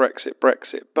Brexit, Brexit,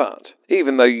 Brexit. But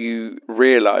even though you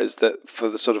realise that for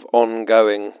the sort of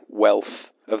ongoing wealth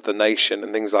of the nation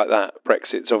and things like that,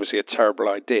 Brexit's obviously a terrible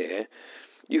idea,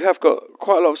 you have got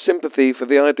quite a lot of sympathy for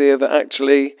the idea that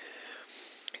actually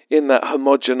in that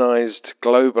homogenised,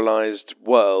 globalised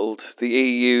world, the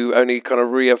EU only kind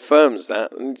of reaffirms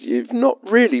that, and you've not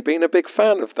really been a big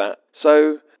fan of that.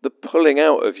 So the pulling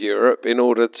out of Europe in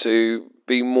order to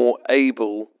be more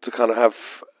able to kind of have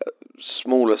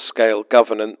smaller scale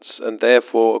governance and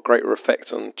therefore a greater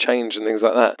effect on change and things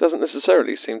like that doesn't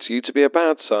necessarily seem to you to be a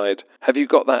bad side. Have you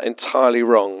got that entirely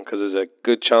wrong? Because there's a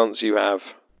good chance you have.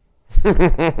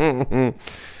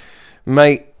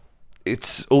 Mate,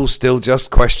 it's all still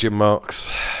just question marks.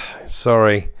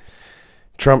 Sorry.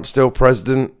 Trump's still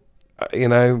president. You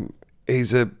know,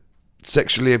 he's a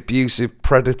sexually abusive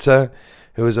predator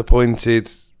who has appointed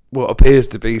what appears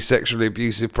to be sexually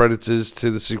abusive predators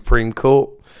to the Supreme Court.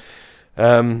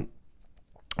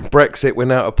 Brexit, we're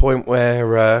now at a point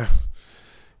where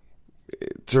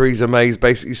Theresa May's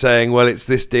basically saying, well, it's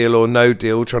this deal or no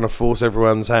deal, trying to force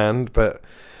everyone's hand, but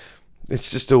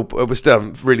it's just all, we still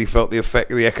haven't really felt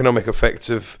the economic effects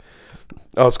of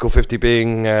Article 50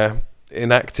 being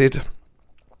enacted.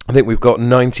 I think we've got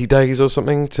 90 days or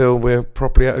something till we're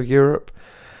properly out of Europe.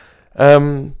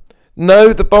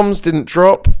 No, the bombs didn't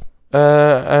drop,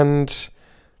 and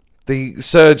the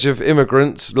surge of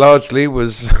immigrants largely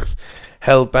was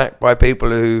held back by people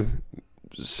who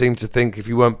seem to think if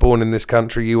you weren't born in this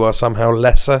country, you are somehow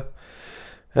lesser.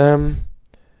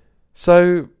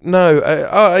 So, no,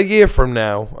 a year from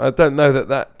now, I don't know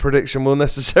that prediction will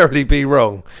necessarily be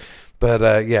wrong. But,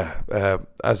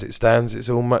 as it stands, it's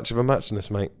all much of a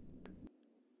muchness, mate.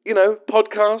 You know,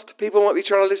 podcast, people might be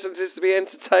trying to listen to this to be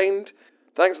entertained.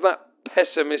 Thanks for that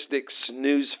pessimistic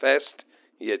snooze fest,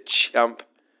 you chump.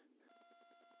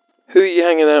 Who are you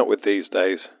hanging out with these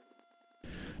days?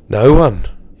 No one.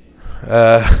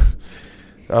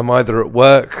 I'm either at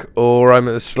work, or I'm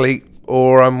asleep,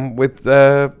 or I'm with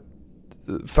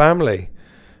family.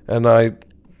 And I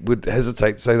would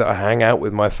hesitate to say that I hang out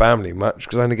with my family much,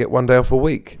 because I only get one day off a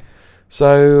week.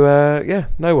 So,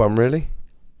 no one really.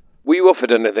 Were you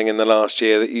offered anything in the last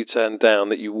year that you turned down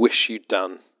that you wish you'd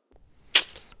done?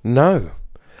 No.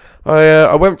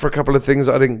 I went for a couple of things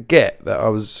that I didn't get that I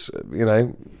was,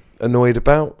 annoyed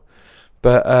about.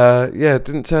 But,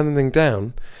 didn't turn anything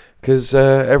down because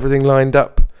everything lined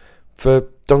up for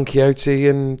Don Quixote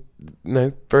and,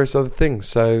 various other things.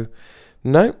 So,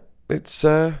 no, it's...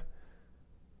 there's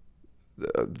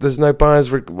no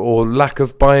buyer's or lack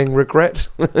of buying regret.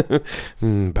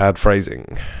 Bad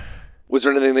phrasing. Was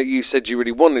there anything that you said you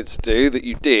really wanted to do that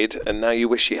you did and now you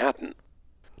wish you hadn't?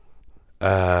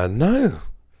 No.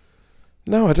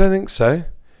 No, I don't think so.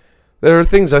 There are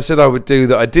things I said I would do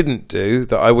that I didn't do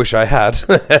that I wish I had.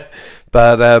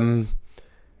 But,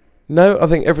 no, I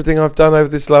think everything I've done over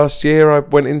this last year I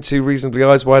went into reasonably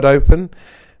eyes wide open,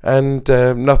 and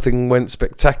nothing went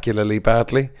spectacularly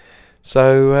badly.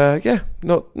 So,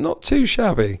 not too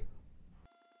shabby.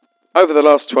 Over the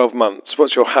last 12 months,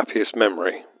 what's your happiest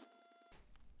memory?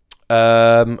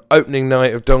 Opening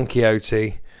night of Don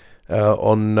Quixote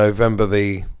on November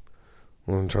the...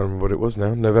 I'm trying to remember what it was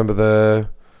now. November the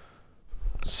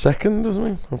 2nd or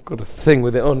something? I've got a thing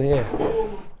with it on here.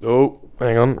 Oh,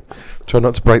 hang on. Try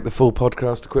not to break the full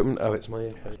podcast equipment. Oh, it's my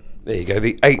earphone. There you go,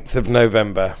 the 8th of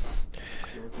November.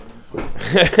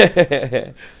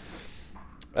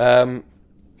 On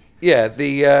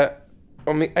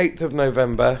the 8th of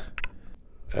November,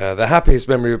 the happiest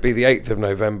memory would be the 8th of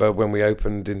November when we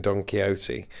opened in Don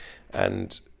Quixote.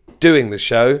 And doing the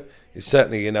show is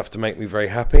certainly enough to make me very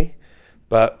happy.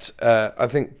 But I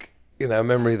think, a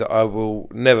memory that I will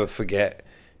never forget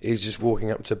is just walking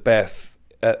up to Beth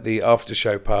at the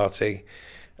after-show party.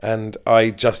 And I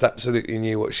just absolutely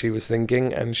knew what she was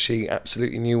thinking, and she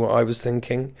absolutely knew what I was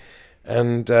thinking.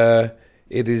 And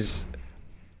it is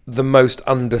the most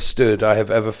understood I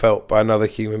have ever felt by another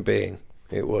human being.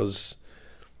 It was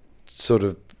sort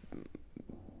of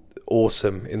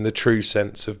awesome in the true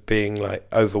sense of being like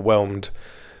overwhelmed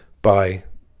by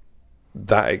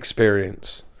that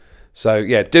experience. So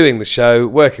doing the show,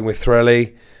 working with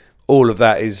Threlly, all of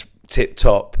that is tip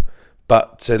top.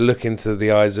 But to look into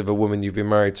the eyes of a woman you've been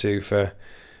married to for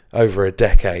over a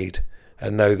decade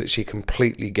and know that she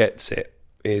completely gets it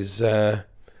is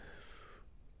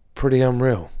pretty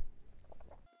unreal.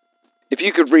 If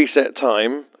you could reset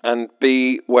time and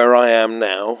be where I am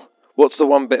now, what's the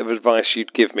one bit of advice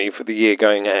you'd give me for the year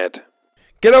going ahead?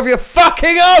 Get off your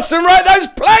fucking arse and write those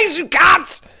plays, you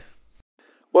cunts!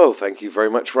 Well, thank you very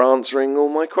much for answering all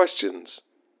my questions.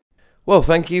 Well,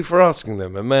 thank you for asking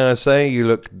them, and may I say, you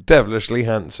look devilishly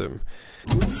handsome.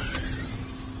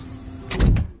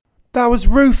 That was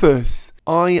Rufus.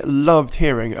 I loved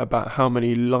hearing about how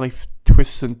many life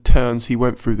twists and turns he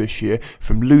went through this year,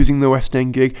 from losing the West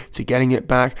End gig to getting it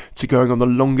back to going on the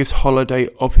longest holiday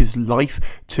of his life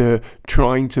to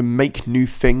trying to make new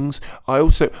things. I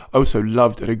also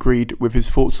loved and agreed with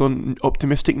his thoughts on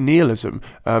optimistic nihilism.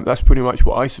 That's pretty much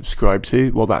what I subscribe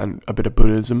to. Well, that and a bit of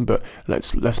Buddhism, but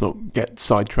let's not get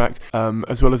sidetracked.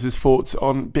 As well as his thoughts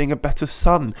on being a better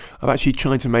son. I've actually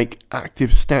tried to make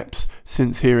active steps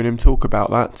since hearing him talk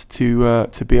about that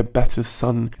to be a better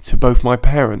son to both my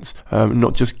parents.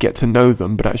 Not just get to know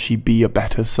them, but actually be a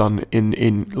better son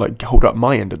in like hold up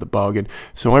my end of the bargain.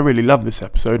 So I really loved this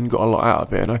episode and got a lot out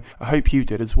of it, and I hope you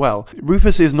did as well.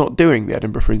 Rufus is not doing the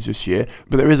Edinburgh Fringe this year,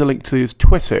 but there is a link to his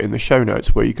Twitter in the show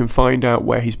notes where you can find out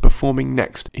where he's performing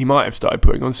next. He might have started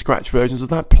putting on scratch versions of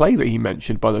that play that he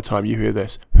mentioned by the time you hear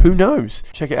this. Who knows?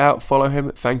 Check it out, follow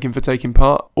him, thank him for taking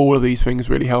part. All of these things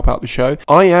really help out the show.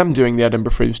 I am doing the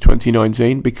Edinburgh Fringe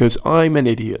 2019 because I'm an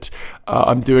idiot.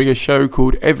 I'm doing a show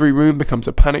called Every Room Becomes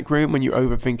a Panic Room When You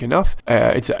Overthink Enough.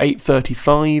 It's at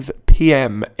 8:35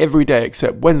 p.m. every day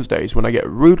except Wednesdays when I get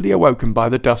rudely awoken by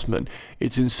the dustman.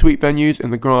 It's in Sweet Venues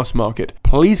in the Grass Market.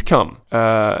 Please come.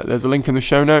 There's a link in the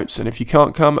show notes, and if you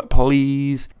can't come,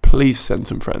 please send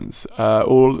some friends.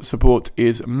 All support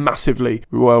is massively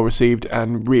well received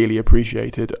and really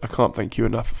appreciated. I can't thank you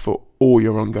enough for all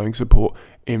your ongoing support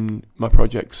in my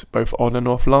projects, both on and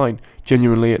offline.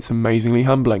 Genuinely, it's amazingly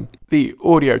humbling. The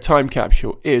audio time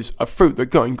capsule is a Fruit That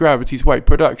Got in Gravity's Way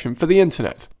production for the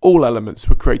internet. All elements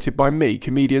were created by me,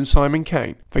 comedian Simon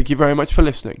Kane. Thank you very much for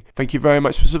listening. Thank you very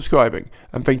much for subscribing.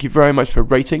 And thank you very much for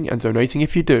rating and donating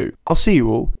if you do. I'll see you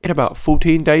all in about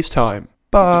 14 days' time.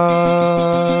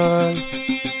 Bye!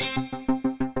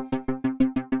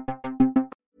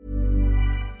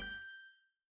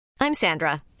 I'm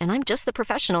Sandra, and I'm just the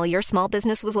professional your small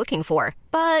business was looking for.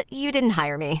 But you didn't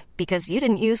hire me because you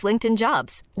didn't use LinkedIn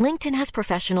Jobs. LinkedIn has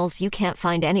professionals you can't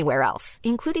find anywhere else,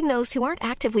 including those who aren't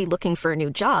actively looking for a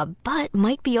new job, but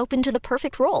might be open to the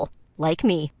perfect role, like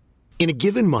me. In a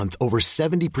given month, over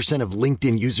 70% of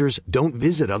LinkedIn users don't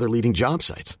visit other leading job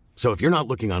sites. So if you're not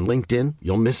looking on LinkedIn,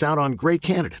 you'll miss out on great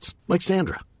candidates like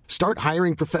Sandra. Start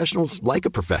hiring professionals like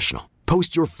a professional.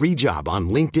 Post your free job on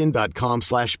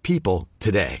linkedin.com/people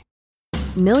today.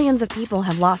 Millions of people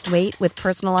have lost weight with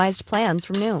personalized plans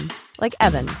from Noom. Like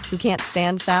Evan, who can't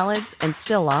stand salads and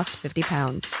still lost 50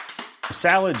 pounds.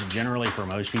 Salads generally for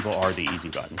most people are the easy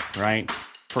button, right?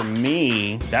 For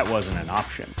me, that wasn't an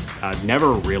option. I never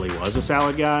really was a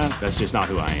salad guy. That's just not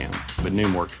who I am. But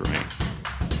Noom worked for me.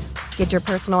 Get your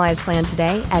personalized plan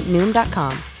today at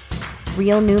Noom.com.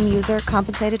 Real Noom user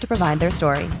compensated to provide their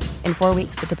story. In 4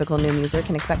 weeks, the typical Noom user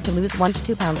can expect to lose 1 to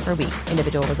 2 pounds per week.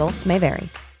 Individual results may vary.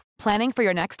 Planning for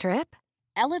your next trip?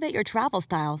 Elevate your travel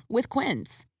style with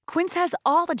Quince. Quince has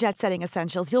all the jet-setting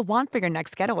essentials you'll want for your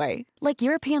next getaway, like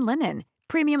European linen,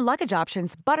 premium luggage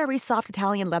options, buttery soft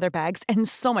Italian leather bags, and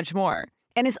so much more.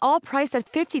 And is all priced at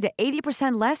 50 to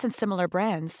 80% less than similar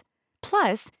brands.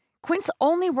 Plus, Quince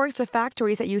only works with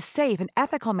factories that use safe and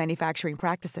ethical manufacturing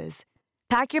practices.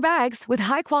 Pack your bags with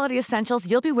high-quality essentials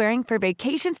you'll be wearing for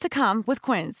vacations to come with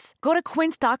Quince. Go to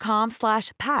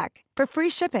quince.com/pack for free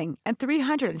shipping and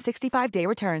 365-day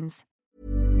returns.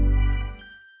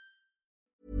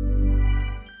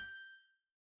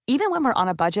 Even when we're on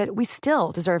a budget, we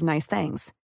still deserve nice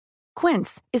things.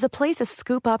 Quince is a place to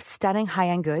scoop up stunning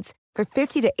high-end goods for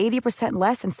 50 to 80%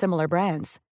 less than similar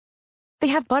brands. They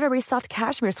have buttery soft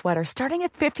cashmere sweaters starting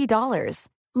at $50,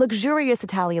 luxurious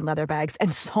Italian leather bags,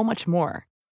 and so much more.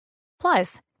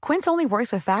 Plus, Quince only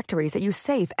works with factories that use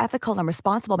safe, ethical, and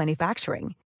responsible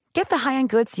manufacturing. Get the high-end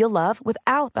goods you'll love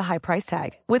without the high price tag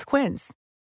with Quince.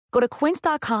 Go to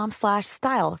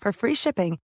quince.com/style for free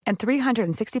shipping and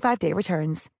 365-day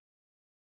returns.